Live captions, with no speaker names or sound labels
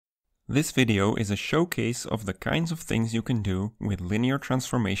This video is a showcase of the kinds of things you can do with linear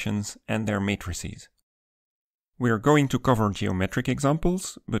transformations and their matrices. We are going to cover geometric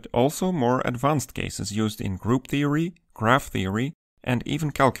examples, but also more advanced cases used in group theory, graph theory, and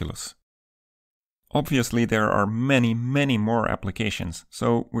even calculus. Obviously, there are many more applications,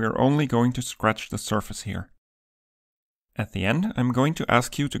 so we're only going to scratch the surface here. At the end, I'm going to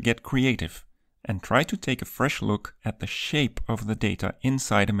ask you to get creative and try to take a fresh look at the shape of the data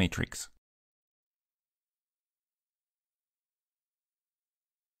inside a matrix.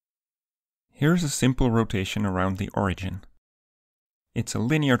 Here's a simple rotation around the origin. It's a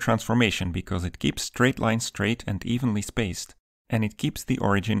linear transformation because it keeps straight lines straight and evenly spaced, and it keeps the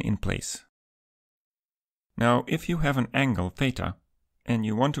origin in place. Now, if you have an angle theta, and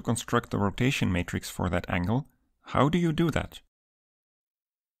you want to construct the rotation matrix for that angle, how do you do that?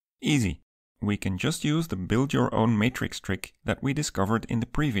 Easy. We can just use the build your own matrix trick that we discovered in the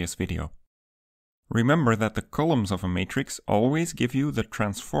previous video. Remember that the columns of a matrix always give you the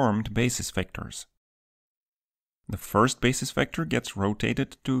transformed basis vectors. The first basis vector gets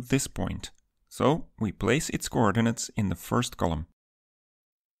rotated to this point, so we place its coordinates in the first column.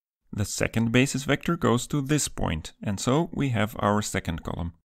 The second basis vector goes to this point, and so we have our second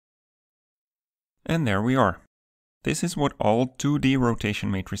column. And there we are. This is what all 2D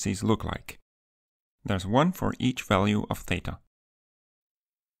rotation matrices look like. There's one for each value of theta.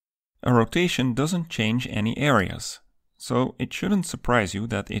 A rotation doesn't change any areas, so it shouldn't surprise you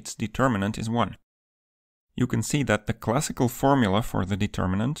that its determinant is 1. You can see that the classical formula for the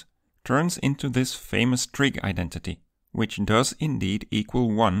determinant turns into this famous trig identity, which does indeed equal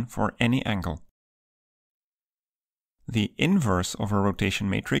 1 for any angle. The inverse of a rotation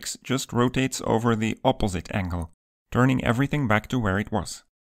matrix just rotates over the opposite angle, turning everything back to where it was.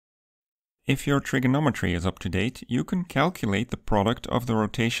 If your trigonometry is up to date, you can calculate the product of the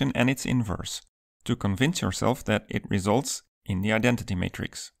rotation and its inverse to convince yourself that it results in the identity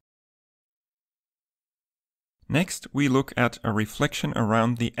matrix. Next, we look at a reflection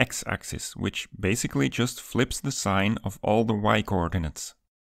around the x-axis, which basically just flips the sign of all the y-coordinates.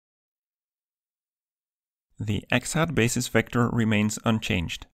 The x-hat basis vector remains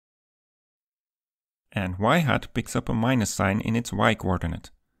unchanged, and y-hat picks up a minus sign in its y-coordinate.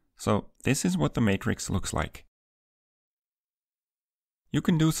 So this is what the matrix looks like. You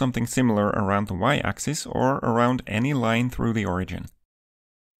can do something similar around the y-axis or around any line through the origin.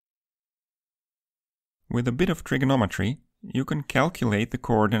 With a bit of trigonometry, you can calculate the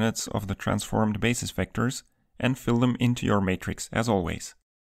coordinates of the transformed basis vectors and fill them into your matrix as always.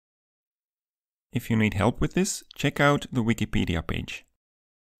 If you need help with this, check out the Wikipedia page.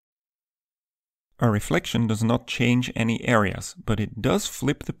 A reflection does not change any areas, but it does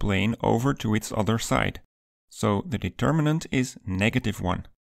flip the plane over to its other side, so the determinant is -1.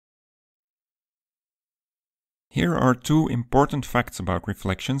 Here are two important facts about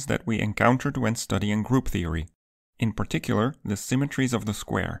reflections that we encountered when studying group theory, in particular the symmetries of the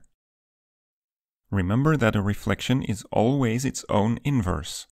square. Remember that a reflection is always its own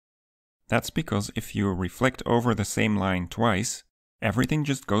inverse. That's because if you reflect over the same line twice, everything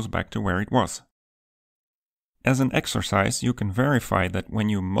just goes back to where it was. As an exercise, you can verify that when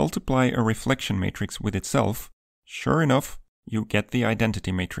you multiply a reflection matrix with itself, sure enough, you get the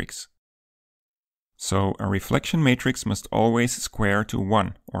identity matrix. So a reflection matrix must always square to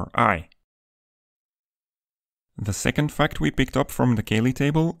 1, or I. The second fact we picked up from the Cayley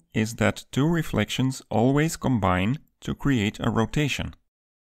table is that two reflections always combine to create a rotation.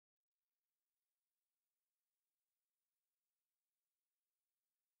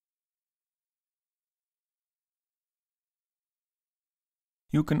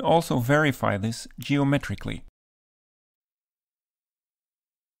 You can also verify this geometrically.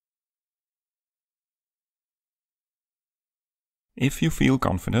 If you feel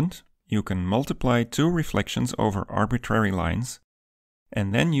confident, you can multiply two reflections over arbitrary lines,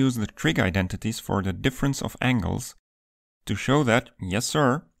 and then use the trig identities for the difference of angles to show that, yes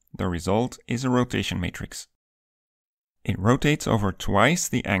sir, the result is a rotation matrix. It rotates over twice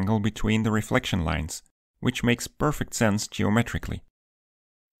the angle between the reflection lines, which makes perfect sense geometrically.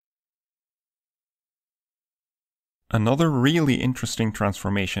 Another really interesting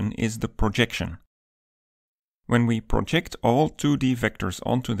transformation is the projection. When we project all 2D vectors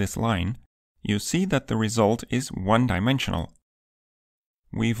onto this line, you see that the result is one-dimensional.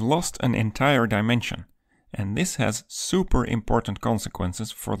 We've lost an entire dimension, and this has super important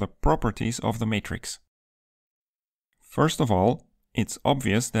consequences for the properties of the matrix. First of all, it's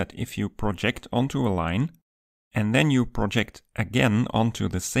obvious that if you project onto a line, and then you project again onto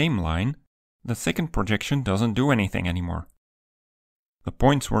the same line, the second projection doesn't do anything anymore. The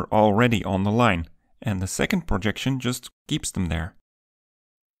points were already on the line, and the second projection just keeps them there.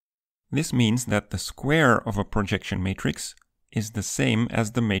 This means that the square of a projection matrix is the same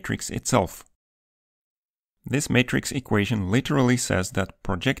as the matrix itself. This matrix equation literally says that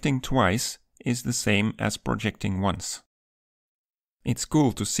projecting twice is the same as projecting once. It's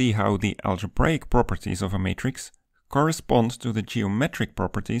cool to see how the algebraic properties of a matrix correspond to the geometric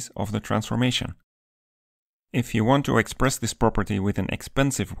properties of the transformation. If you want to express this property with an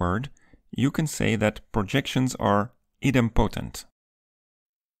expensive word, you can say that projections are idempotent.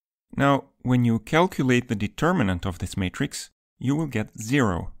 Now, when you calculate the determinant of this matrix, you will get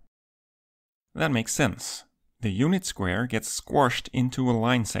 0. That makes sense. The unit square gets squashed into a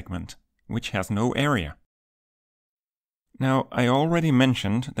line segment, which has no area. Now, I already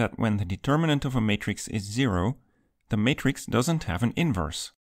mentioned that when the determinant of a matrix is 0, the matrix doesn't have an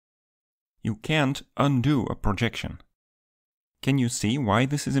inverse. You can't undo a projection. Can you see why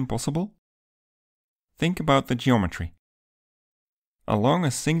this is impossible? Think about the geometry. Along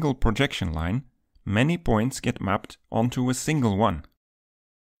a single projection line, many points get mapped onto a single one.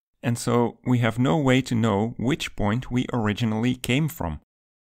 And so we have no way to know which point we originally came from.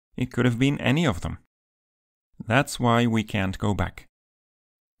 It could have been any of them. That's why we can't go back.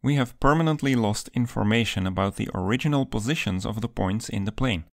 We have permanently lost information about the original positions of the points in the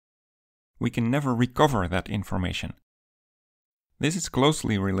plane. We can never recover that information. This is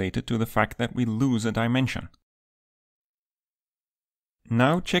closely related to the fact that we lose a dimension.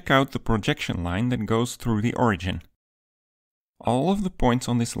 Now check out the projection line that goes through the origin. All of the points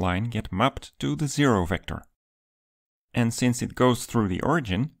on this line get mapped to the 0 vector. And since it goes through the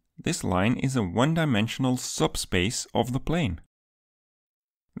origin, this line is a one-dimensional subspace of the plane.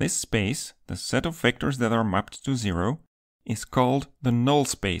 This space, the set of vectors that are mapped to 0, is called the null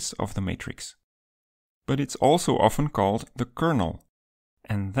space of the matrix. But it's also often called the kernel.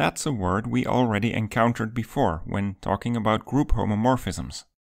 And that's a word we already encountered before when talking about group homomorphisms.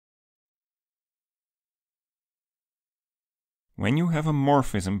 When you have a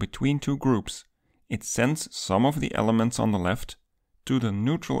morphism between two groups, it sends some of the elements on the left to the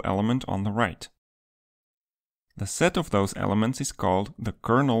neutral element on the right. The set of those elements is called the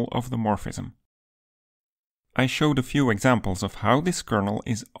kernel of the morphism. I showed a few examples of how this kernel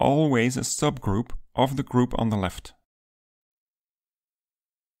is always a subgroup of the group on the left.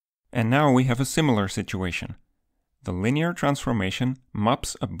 And now we have a similar situation. The linear transformation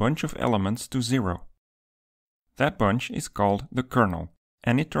maps a bunch of elements to 0. That bunch is called the kernel,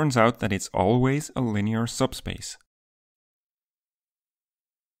 and it turns out that it's always a linear subspace.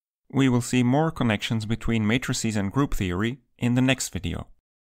 We will see more connections between matrices and group theory in the next video.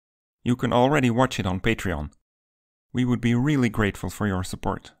 You can already watch it on Patreon. We would be really grateful for your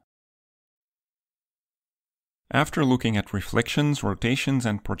support. After looking at reflections, rotations,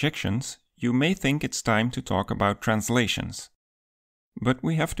 and projections, you may think it's time to talk about translations. But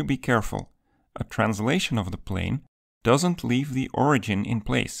we have to be careful. A translation of the plane doesn't leave the origin in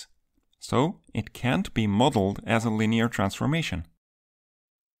place, so it can't be modeled as a linear transformation.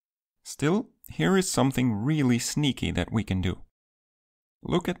 Still, here is something really sneaky that we can do.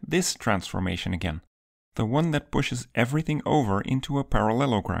 Look at this transformation again, the one that pushes everything over into a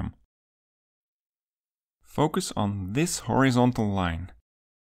parallelogram. Focus on this horizontal line.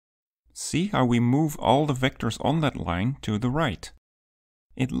 See how we move all the vectors on that line to the right.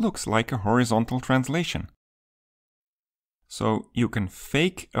 It looks like a horizontal translation. So you can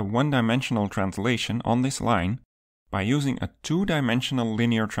fake a one-dimensional translation on this line by using a two-dimensional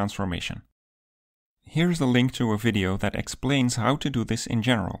linear transformation. Here's a link to a video that explains how to do this in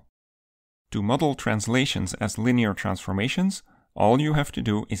general. To model translations as linear transformations, all you have to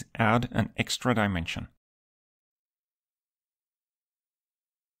do is add an extra dimension.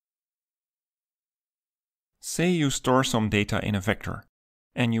 Say you store some data in a vector,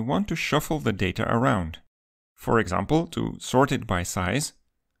 and you want to shuffle the data around. For example, to sort it by size,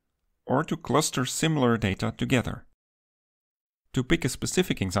 or to cluster similar data together. To pick a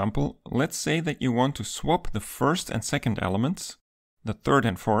specific example, let's say that you want to swap the first and second elements, the third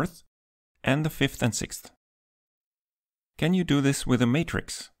and fourth, and the fifth and sixth. Can you do this with a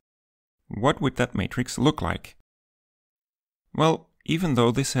matrix? What would that matrix look like? Well, even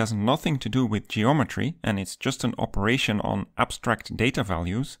though this has nothing to do with geometry and it's just an operation on abstract data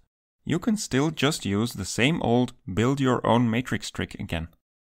values, you can still just use the same old build your own matrix trick again.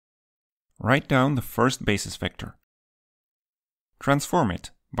 Write down the first basis vector. Transform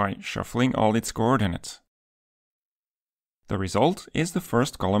it by shuffling all its coordinates. The result is the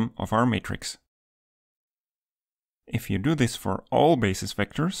first column of our matrix. If you do this for all basis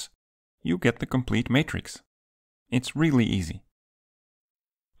vectors, you get the complete matrix. It's really easy.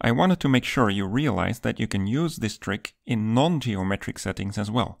 I wanted to make sure you realize that you can use this trick in non-geometric settings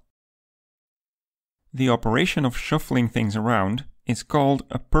as well. The operation of shuffling things around is called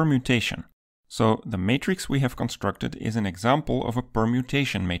a permutation. So the matrix we have constructed is an example of a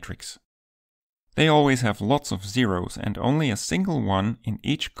permutation matrix. They always have lots of zeros and only a single one in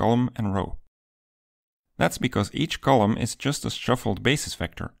each column and row. That's because each column is just a shuffled basis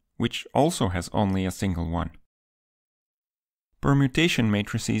vector, which also has only a single one. Permutation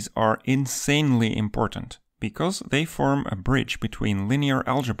matrices are insanely important because they form a bridge between linear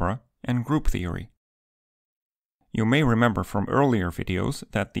algebra and group theory. You may remember from earlier videos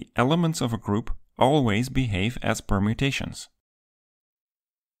that the elements of a group always behave as permutations.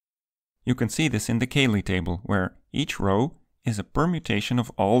 You can see this in the Cayley table, where each row is a permutation of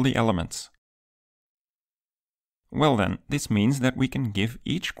all the elements. Well then, this means that we can give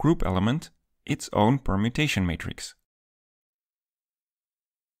each group element its own permutation matrix.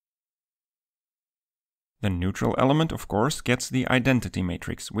 The neutral element, of course, gets the identity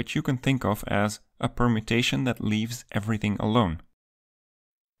matrix, which you can think of as a permutation that leaves everything alone.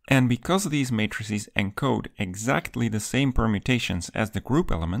 And because these matrices encode exactly the same permutations as the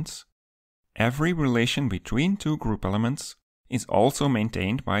group elements, every relation between two group elements is also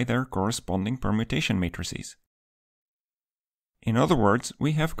maintained by their corresponding permutation matrices. In other words,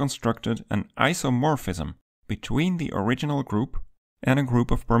 we have constructed an isomorphism between the original group and a group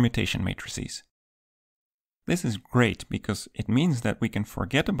of permutation matrices. This is great because it means that we can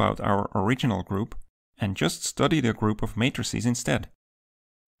forget about our original group and just study the group of matrices instead.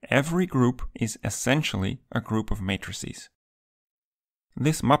 Every group is essentially a group of matrices.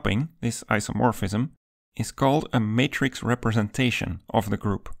 This mapping, this isomorphism, is called a matrix representation of the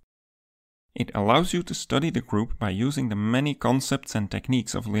group. It allows you to study the group by using the many concepts and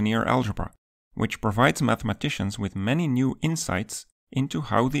techniques of linear algebra, which provides mathematicians with many new insights into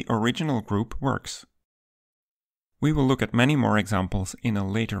how the original group works. We will look at many more examples in a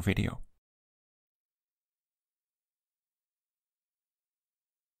later video.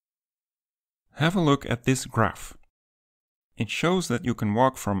 Have a look at this graph. It shows that you can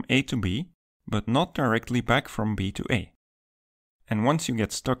walk from A to B, but not directly back from B to A. And once you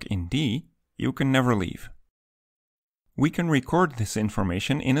get stuck in D, you can never leave. We can record this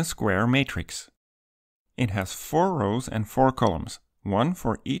information in a square matrix. It has 4 rows and 4 columns, one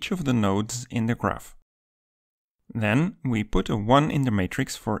for each of the nodes in the graph. Then we put a 1 in the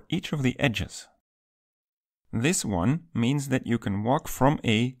matrix for each of the edges. This 1 means that you can walk from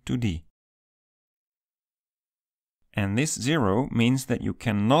A to D. And this 0 means that you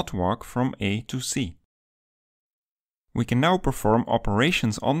cannot walk from A to C. We can now perform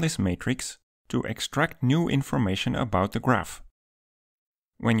operations on this matrix to extract new information about the graph.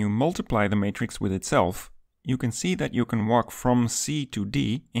 When you multiply the matrix with itself, you can see that you can walk from C to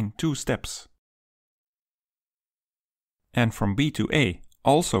D in 2 steps. And from B to A,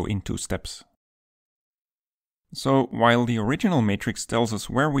 also in 2 steps. So, while the original matrix tells us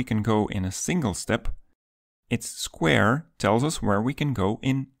where we can go in a single step, its square tells us where we can go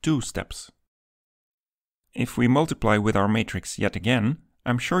in 2 steps. If we multiply with our matrix yet again,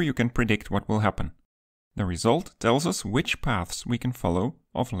 I'm sure you can predict what will happen. The result tells us which paths we can follow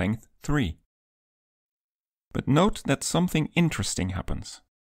of length 3. But note that something interesting happens.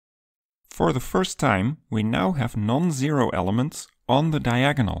 For the first time, we now have non-zero elements on the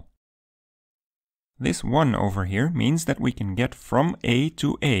diagonal. This 1 over here means that we can get from A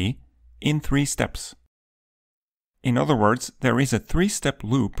to A in 3 steps. In other words, there is a 3-step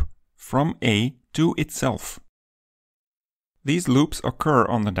loop from A to itself. These loops occur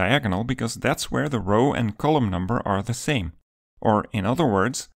on the diagonal because that's where the row and column number are the same, or in other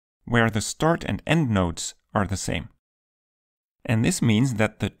words, where the start and end nodes are the same. And this means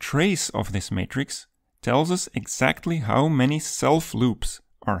that the trace of this matrix tells us exactly how many self-loops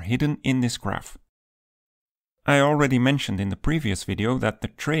are hidden in this graph. I already mentioned in the previous video that the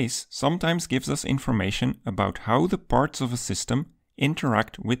trace sometimes gives us information about how the parts of a system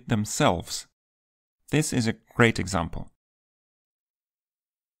interact with themselves. This is a great example.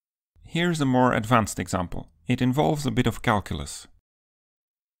 Here's a more advanced example. It involves a bit of calculus.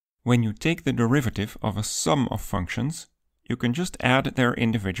 When you take the derivative of a sum of functions, you can just add their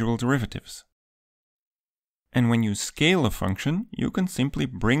individual derivatives. And when you scale a function, you can simply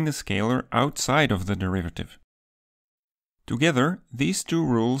bring the scalar outside of the derivative. Together, these 2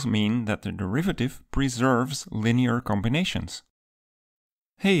 rules mean that the derivative preserves linear combinations.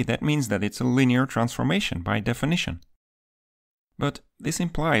 Hey, that means that it's a linear transformation by definition. But this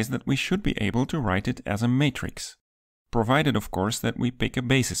implies that we should be able to write it as a matrix, provided of course that we pick a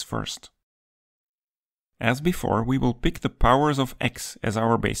basis first. as before, we will pick the powers of x as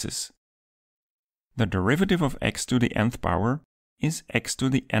our basis. The derivative of x to the nth power is x to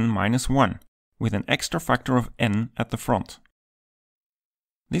the n minus 1, with an extra factor of n at the front.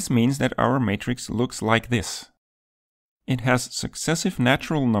 This means that our matrix looks like this. It has successive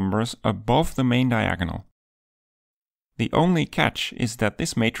natural numbers above the main diagonal. The only catch is that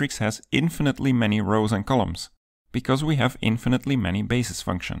this matrix has infinitely many rows and columns, because we have infinitely many basis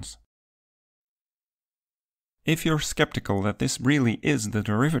functions. If you're skeptical that this really is the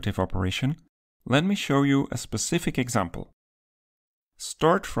derivative operation, let me show you a specific example.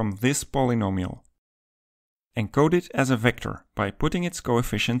 Start from this polynomial. Encode it as a vector by putting its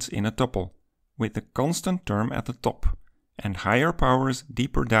coefficients in a tuple, with the constant term at the top, and higher powers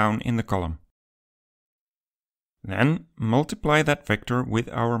deeper down in the column. Then multiply that vector with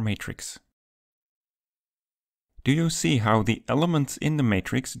our matrix. Do you see how the elements in the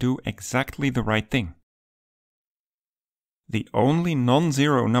matrix do exactly the right thing? The only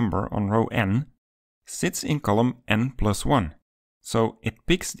non-zero number on row n sits in column n plus 1, so it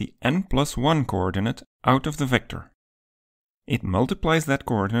picks the n plus 1 coordinate out of the vector. It multiplies that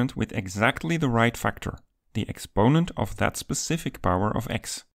coordinate with exactly the right factor, the exponent of that specific power of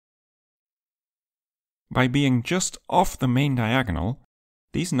x. By being just off the main diagonal,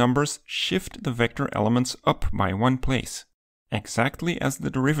 these numbers shift the vector elements up by one place, exactly as the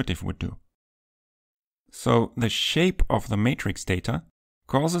derivative would do. So the shape of the matrix data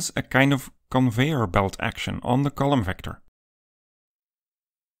causes a kind of conveyor belt action on the column vector.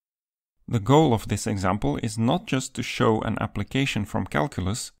 The goal of this example is not just to show an application from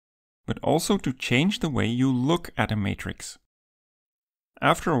calculus, but also to change the way you look at a matrix.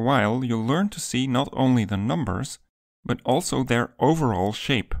 After a while, you'll learn to see not only the numbers, but also their overall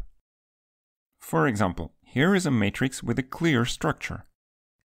shape. For example, here is a matrix with a clear structure.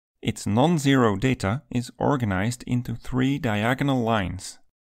 Its non-zero data is organized into 3 diagonal lines.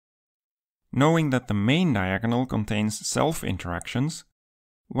 Knowing that the main diagonal contains self-interactions,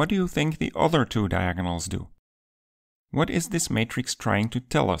 what do you think the other 2 diagonals do? What is this matrix trying to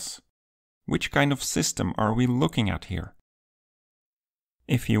tell us? Which kind of system are we looking at here?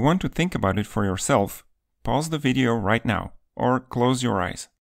 If you want to think about it for yourself, pause the video right now, or close your eyes.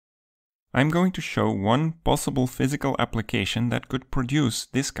 I'm going to show one possible physical application that could produce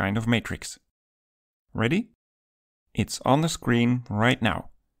this kind of matrix. Ready? It's on the screen right now.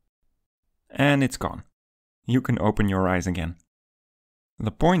 And it's gone. You can open your eyes again.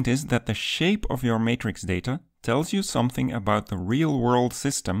 The point is that the shape of your matrix data tells you something about the real-world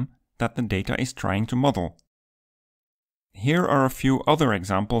system that the data is trying to model. Here are a few other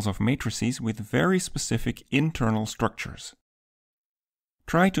examples of matrices with very specific internal structures.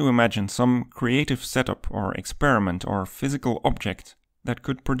 Try to imagine some creative setup or experiment or physical object that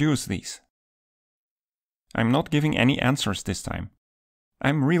could produce these. I'm not giving any answers this time.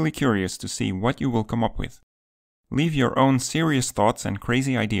 I'm really curious to see what you will come up with. Leave your own serious thoughts and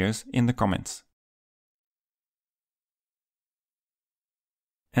crazy ideas in the comments.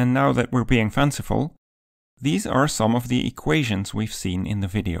 And now that we're being fanciful, these are some of the equations we've seen in the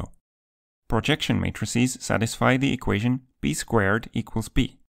video. Projection matrices satisfy the equation b squared equals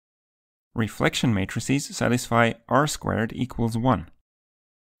b. Reflection matrices satisfy r squared equals 1.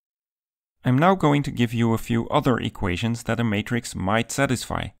 I'm now going to give you a few other equations that a matrix might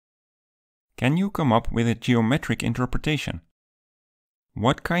satisfy. Can you come up with a geometric interpretation?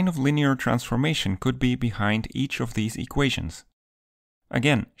 What kind of linear transformation could be behind each of these equations?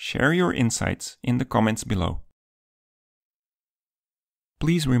 Again, share your insights in the comments below.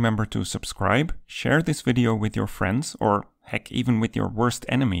 Please remember to subscribe, share this video with your friends, or heck, even with your worst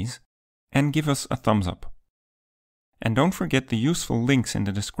enemies, and give us a thumbs up. And don't forget the useful links in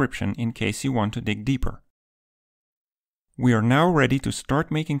the description in case you want to dig deeper. We are now ready to start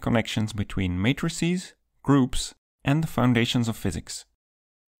making connections between matrices, groups, and the foundations of physics.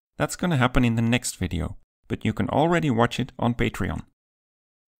 That's gonna happen in the next video, but you can already watch it on Patreon.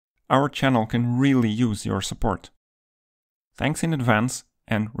 Our channel can really use your support. Thanks in advance,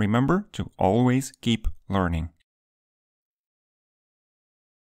 and remember to always keep learning.